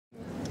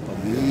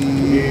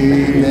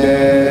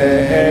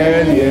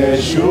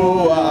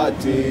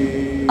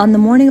On the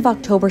morning of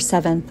October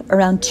 7th,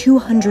 around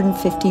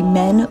 250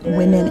 men,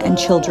 women, and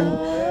children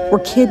were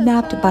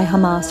kidnapped by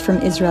Hamas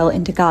from Israel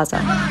into Gaza.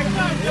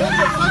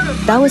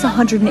 That was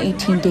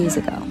 118 days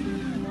ago.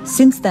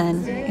 Since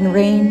then, in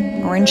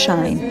rain or in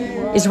shine,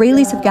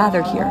 Israelis have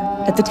gathered here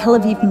at the Tel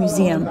Aviv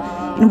Museum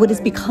in what has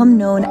become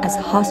known as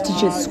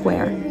Hostages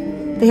Square.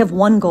 They have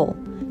one goal: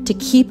 to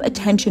keep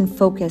attention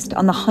focused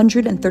on the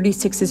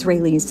 136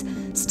 Israelis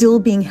still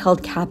being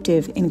held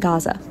captive in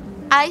Gaza.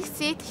 I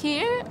sit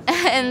here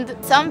and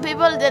some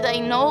people that I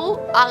know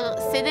are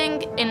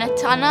sitting in a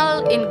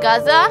tunnel in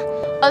Gaza.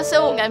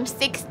 Also, I'm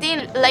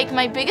 16. Like,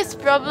 my biggest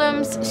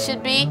problems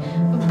should be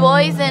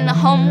boys and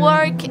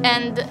homework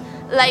and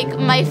like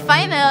my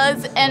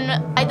finals,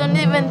 and I don't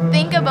even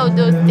think about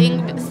those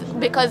things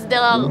because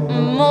there are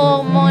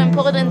more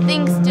important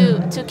things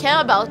to care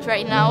about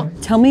right now.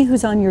 Tell me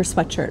who's on your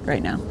sweatshirt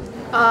right now.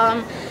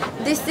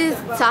 This is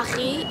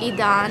Tzachi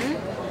Idan.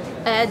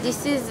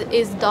 This is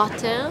his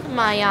daughter,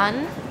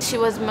 Mayan. She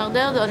was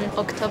murdered on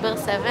October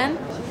 7th.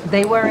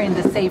 They were in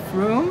the safe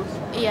room.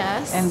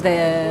 Yes. And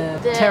the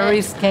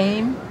terrorists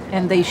came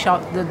and they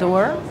shut the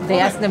door. They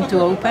asked them to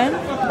open,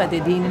 but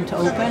they didn't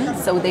open,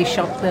 so they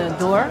shut the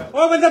door.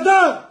 Open the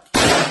door!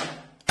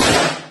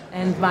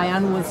 And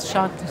Mayan was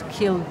shot,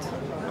 killed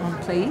on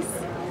place.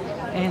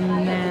 And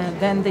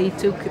then they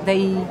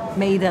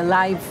made a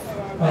live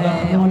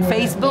on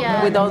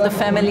Facebook with all the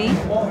family.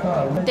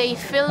 They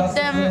filmed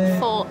them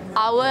for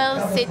hours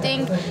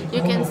sitting.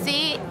 You can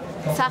see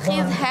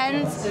Tzachi's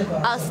hands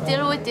are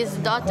still with his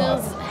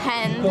daughter's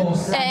hand,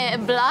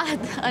 blood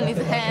on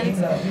his hands.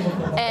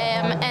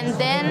 And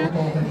then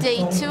they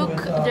took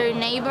their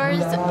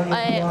neighbors,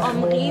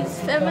 Omri's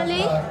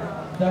family,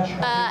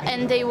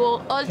 and they were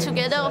all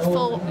together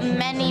for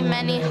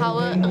many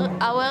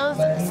hours,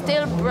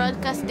 still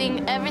broadcasting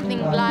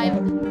everything live.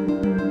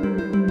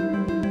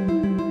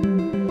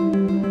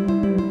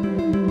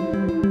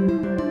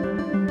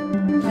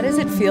 How does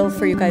it feel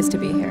for you guys to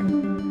be here?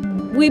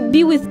 We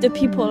be with the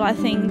people, I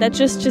think, that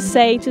just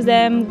say to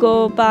them,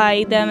 go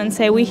by them and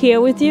say, we're here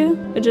with you.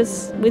 We're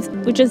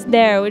just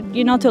there.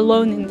 You're not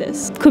alone in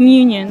this.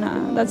 Communion,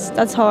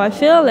 that's how I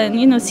feel.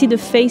 And, see the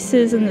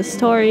faces and the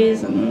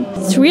stories. And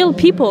it's real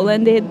people,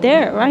 and they're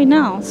there right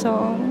now.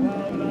 So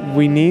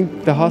we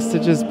need the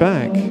hostages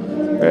back.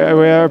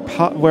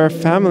 We're a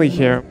family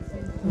here.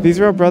 These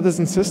are our brothers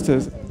and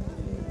sisters.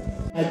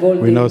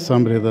 We know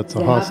somebody that's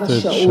a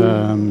hostage.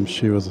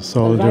 She was a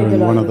soldier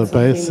in one of the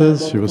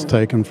bases. She was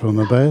taken from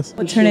the base.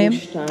 What's her name?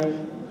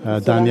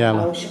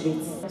 Daniela.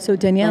 So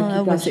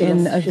Daniela was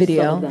in a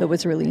video that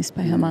was released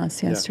by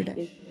Hamas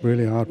yesterday.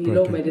 Really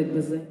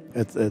heartbreaking.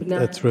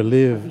 It's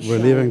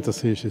relieving to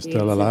see she's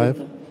still alive,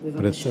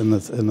 but it's in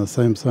the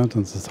same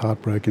sentence, it's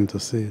heartbreaking to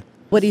see.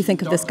 What do you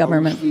think of this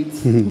government?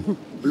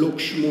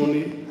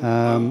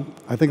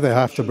 I think they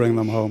have to bring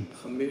them home,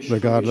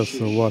 regardless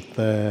of what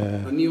their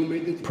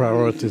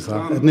priorities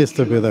are. It needs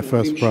to be their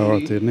first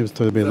priority. It needs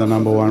to be the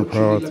number one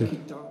priority.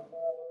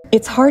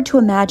 It's hard to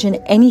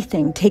imagine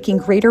anything taking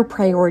greater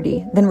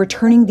priority than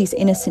returning these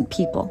innocent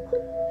people.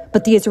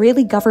 But the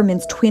Israeli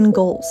government's twin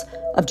goals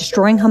of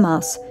destroying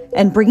Hamas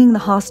and bringing the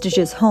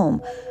hostages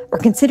home are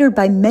considered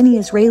by many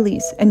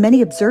Israelis and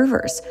many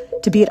observers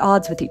to be at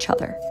odds with each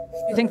other.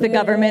 You think the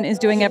government is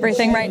doing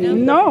everything right now?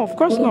 No, of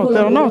course not.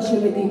 They're not.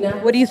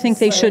 What do you think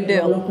they should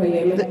do?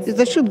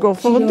 They should go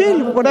for a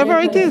deal, whatever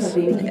it is.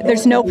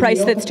 There's no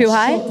price that's too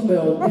high?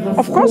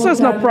 Of course there's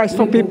no price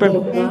for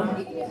people.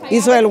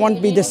 Israel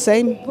won't be the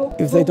same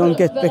if they don't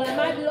get back.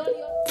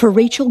 For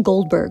Rachel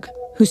Goldberg,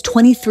 whose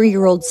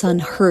 23-year-old son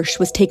Hersh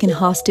was taken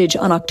hostage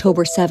on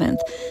October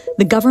 7th,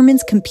 the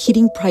government's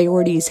competing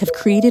priorities have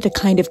created a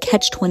kind of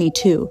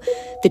catch-22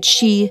 that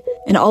she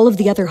and all of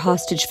the other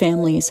hostage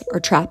families are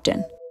trapped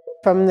in.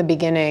 From the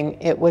beginning,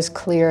 it was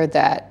clear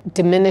that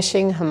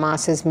diminishing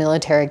Hamas's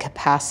military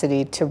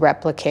capacity to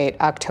replicate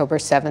October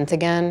 7th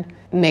again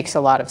makes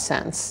a lot of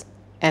sense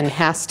and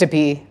has to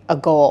be a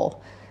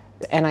goal.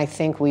 And I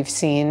think we've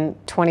seen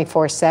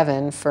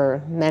 24/7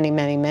 for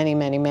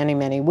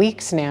many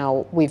weeks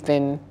now, we've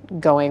been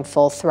going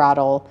full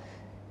throttle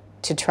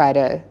to try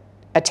to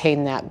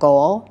attain that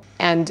goal.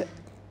 And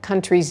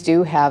countries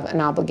do have an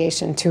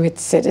obligation to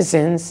its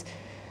citizens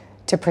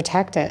to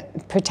protect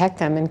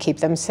them and keep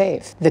them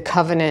safe. The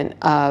covenant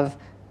of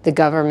the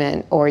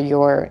government or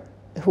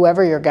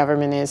whoever your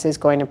government is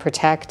going to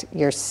protect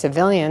your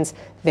civilians.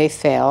 They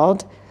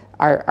failed.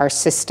 Our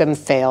system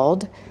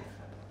failed.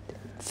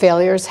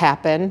 Failures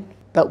happen,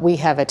 but we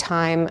have a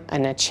time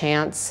and a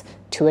chance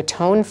to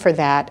atone for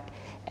that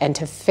and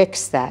to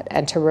fix that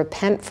and to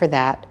repent for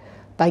that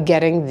by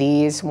getting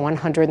these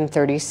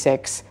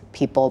 136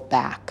 people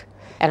back.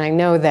 And I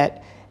know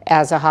that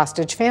as a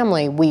hostage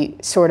family, we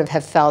sort of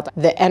have felt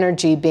the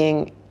energy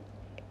being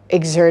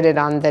exerted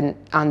on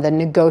the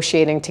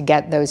negotiating to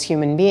get those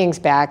human beings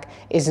back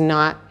is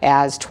not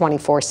as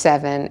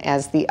 24/7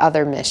 as the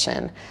other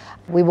mission.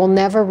 We will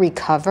never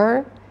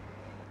recover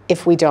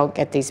if we don't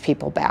get these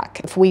people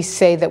back. If we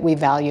say that we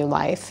value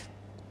life,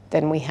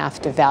 then we have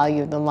to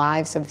value the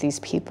lives of these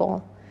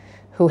people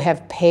who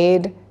have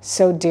paid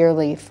so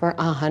dearly for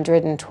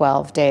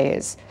 112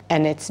 days.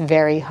 And it's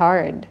very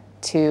hard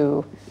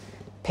to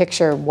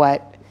picture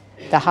what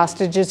the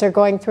hostages are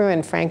going through,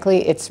 and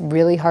frankly, it's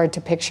really hard to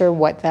picture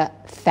what the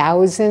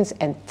thousands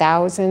and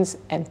thousands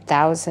and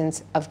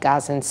thousands of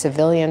Gazan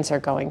civilians are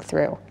going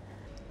through.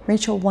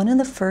 Rachel, one of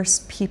the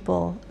first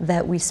people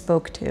that we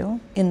spoke to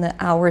in the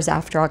hours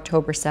after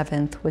October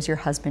 7th was your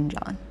husband,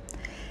 John.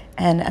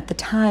 And at the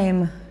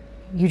time,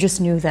 you just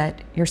knew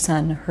that your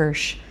son,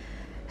 Hersh,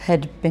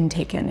 had been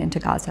taken into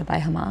Gaza by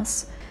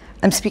Hamas.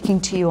 I'm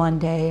speaking to you on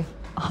day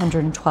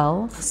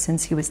 112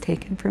 since he was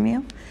taken from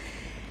you.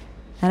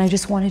 And I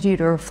just wanted you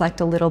to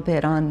reflect a little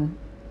bit on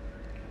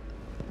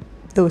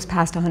those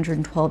past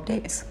 112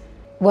 days.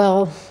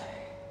 Well,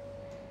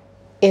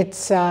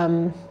 it's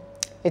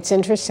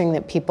interesting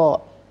that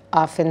people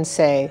often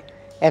say,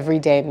 every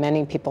day,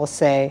 many people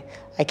say,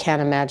 I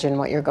can't imagine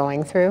what you're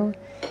going through.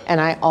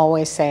 And I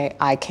always say,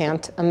 I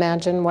can't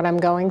imagine what I'm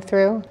going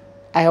through.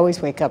 I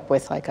always wake up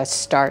with like a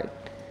start,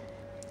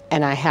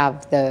 and I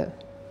have the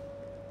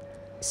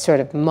sort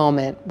of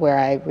moment where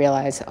I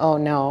realize, oh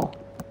no,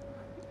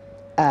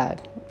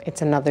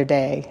 it's another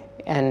day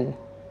and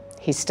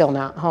he's still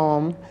not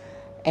home.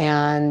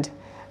 And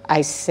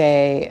I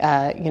say,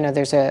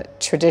 there's a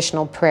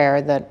traditional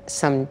prayer that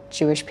some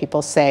Jewish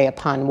people say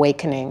upon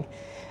wakening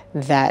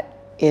that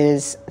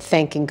is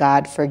thanking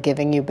God for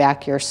giving you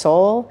back your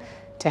soul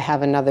to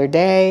have another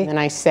day. And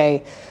I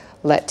say,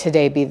 let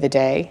today be the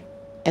day.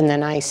 And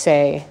then I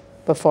say,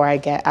 before I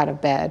get out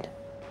of bed,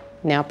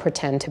 now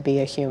pretend to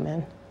be a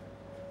human.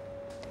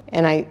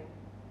 And I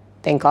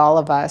think all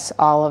of us,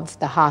 all of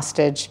the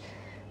hostage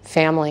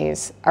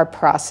families are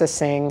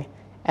processing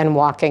and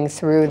walking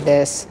through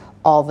this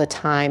all the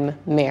time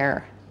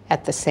mare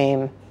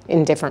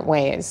in different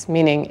ways,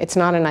 meaning it's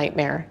not a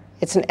nightmare,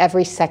 it's an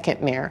every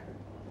second mare.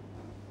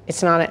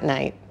 It's not at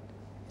night,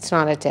 it's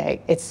not at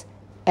day, it's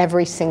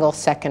every single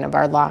second of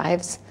our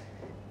lives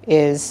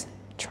is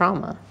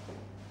trauma.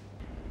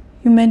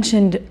 You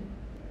mentioned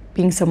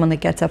being someone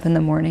that gets up in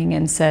the morning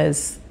and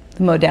says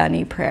the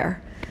Modani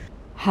prayer.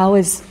 How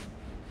has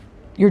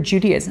your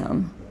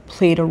Judaism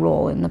played a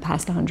role in the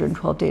past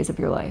 112 days of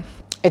your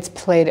life? It's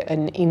played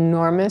an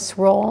enormous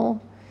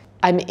role.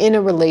 I'm in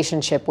a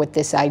relationship with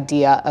this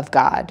idea of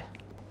God.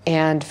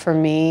 And for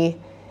me,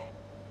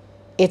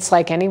 it's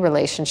like any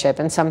relationship.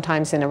 And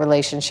sometimes in a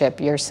relationship,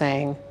 you're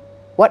saying,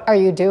 what are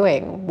you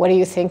doing? What are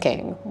you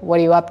thinking? What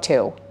are you up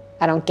to?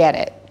 I don't get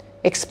it.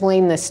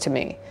 Explain this to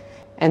me.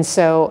 And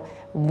so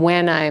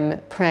when I'm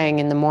praying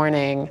in the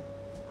morning,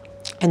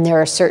 and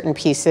there are certain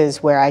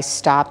pieces where I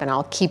stop and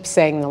I'll keep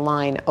saying the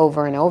line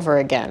over and over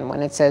again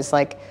when it says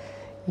like,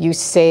 you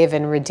save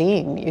and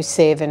redeem, you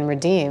save and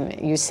redeem,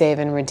 you save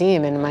and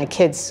redeem. And my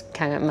kids,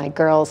 my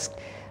girls,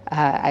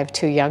 I have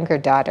two younger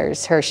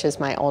daughters, Hersh is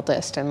my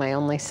oldest and my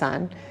only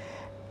son,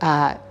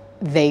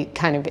 they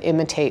kind of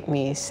imitate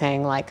me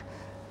saying like,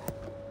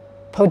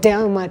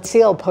 Podeu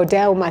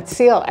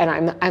Matzil,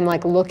 and I'm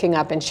like looking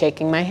up and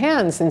shaking my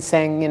hands and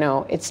saying,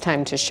 it's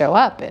time to show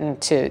up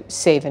and to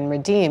save and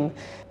redeem.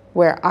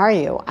 Where are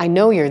you? I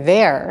know you're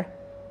there,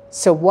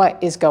 so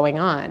what is going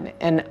on?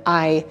 And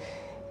I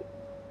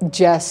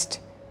just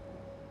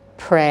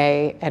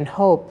pray and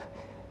hope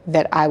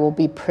that I will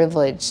be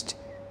privileged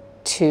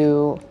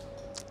to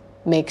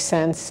make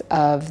sense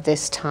of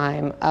this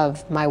time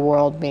of my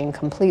world being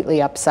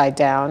completely upside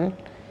down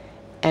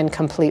and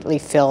completely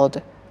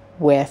filled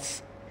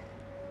with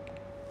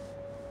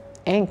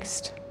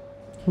angst.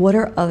 What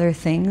are other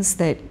things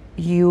that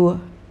you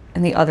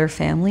and the other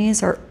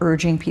families are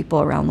urging people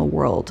around the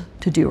world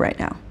to do right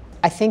now?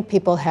 I think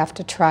people have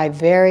to try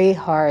very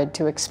hard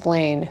to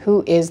explain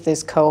who is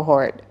this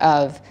cohort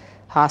of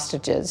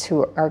hostages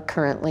who are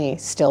currently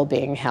still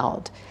being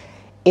held.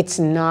 It's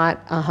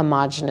not a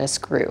homogenous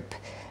group.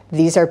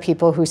 These are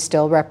people who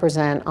still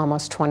represent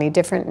almost 20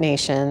 different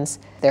nations.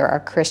 There are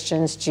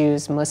Christians,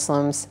 Jews,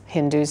 Muslims,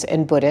 Hindus,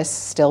 and Buddhists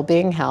still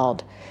being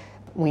held.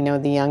 We know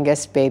the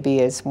youngest baby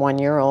is 1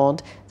 year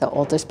old. The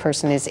oldest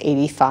person is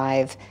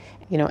 85.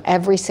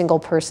 Every single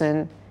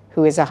person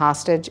who is a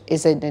hostage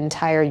is an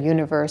entire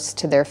universe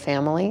to their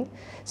family.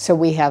 So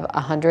we have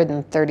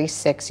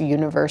 136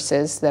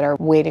 universes that are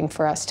waiting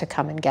for us to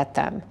come and get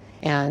them.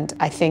 And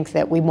I think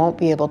that we won't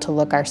be able to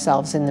look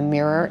ourselves in the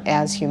mirror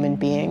as human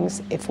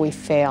beings if we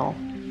fail.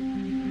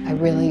 I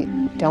really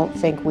don't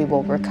think we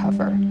will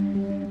recover.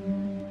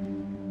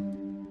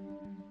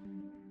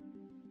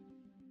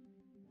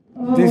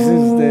 This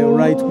is the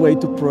right way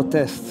to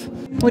protest.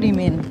 What do you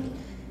mean?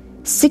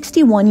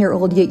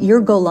 61-year-old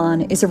Yair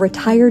Golan is a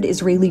retired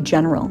Israeli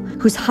general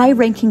whose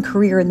high-ranking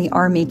career in the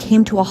army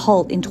came to a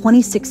halt in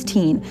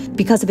 2016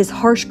 because of his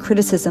harsh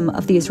criticism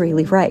of the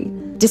Israeli right.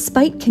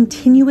 Despite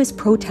continuous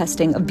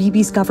protesting of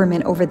Bibi's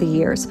government over the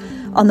years,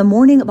 on the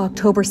morning of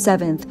October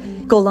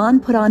 7th, Golan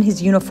put on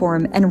his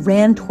uniform and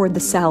ran toward the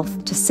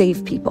south to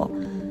save people.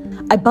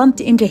 I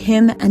bumped into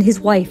him and his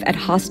wife at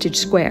Hostage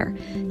Square.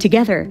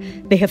 Together,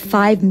 they have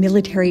 5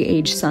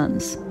 military-age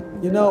sons.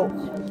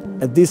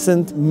 A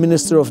decent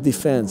Minister of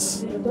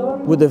Defense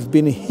would have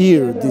been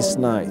here this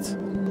night,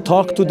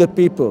 talk to the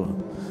people,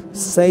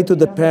 say to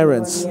the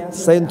parents,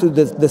 say to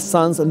the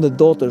sons and the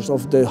daughters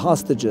of the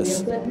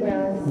hostages,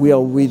 we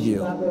are with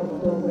you.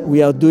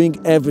 We are doing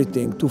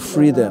everything to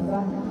free them.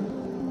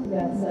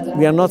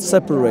 We are not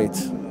separate.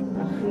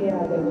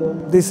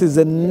 This is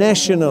a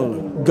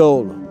national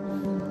goal,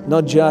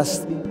 not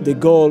just the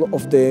goal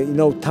of the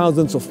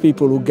thousands of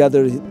people who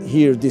gather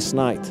here this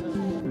night.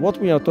 What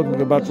we are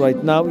talking about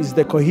right now is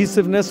the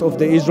cohesiveness of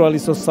the Israeli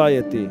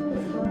society,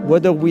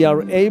 whether we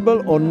are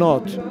able or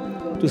not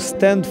to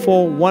stand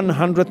for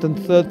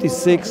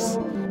 136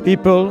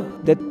 people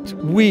that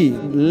we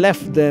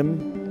left them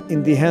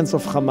in the hands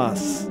of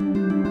Hamas.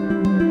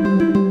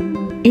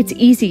 It's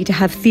easy to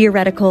have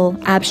theoretical,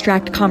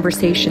 abstract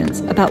conversations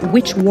about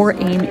which war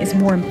aim is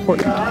more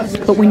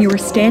important. But when you are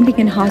standing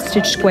in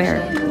Hostage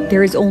Square,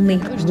 there is only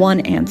one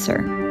answer.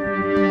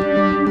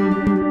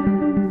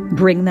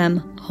 Bring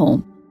them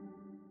home.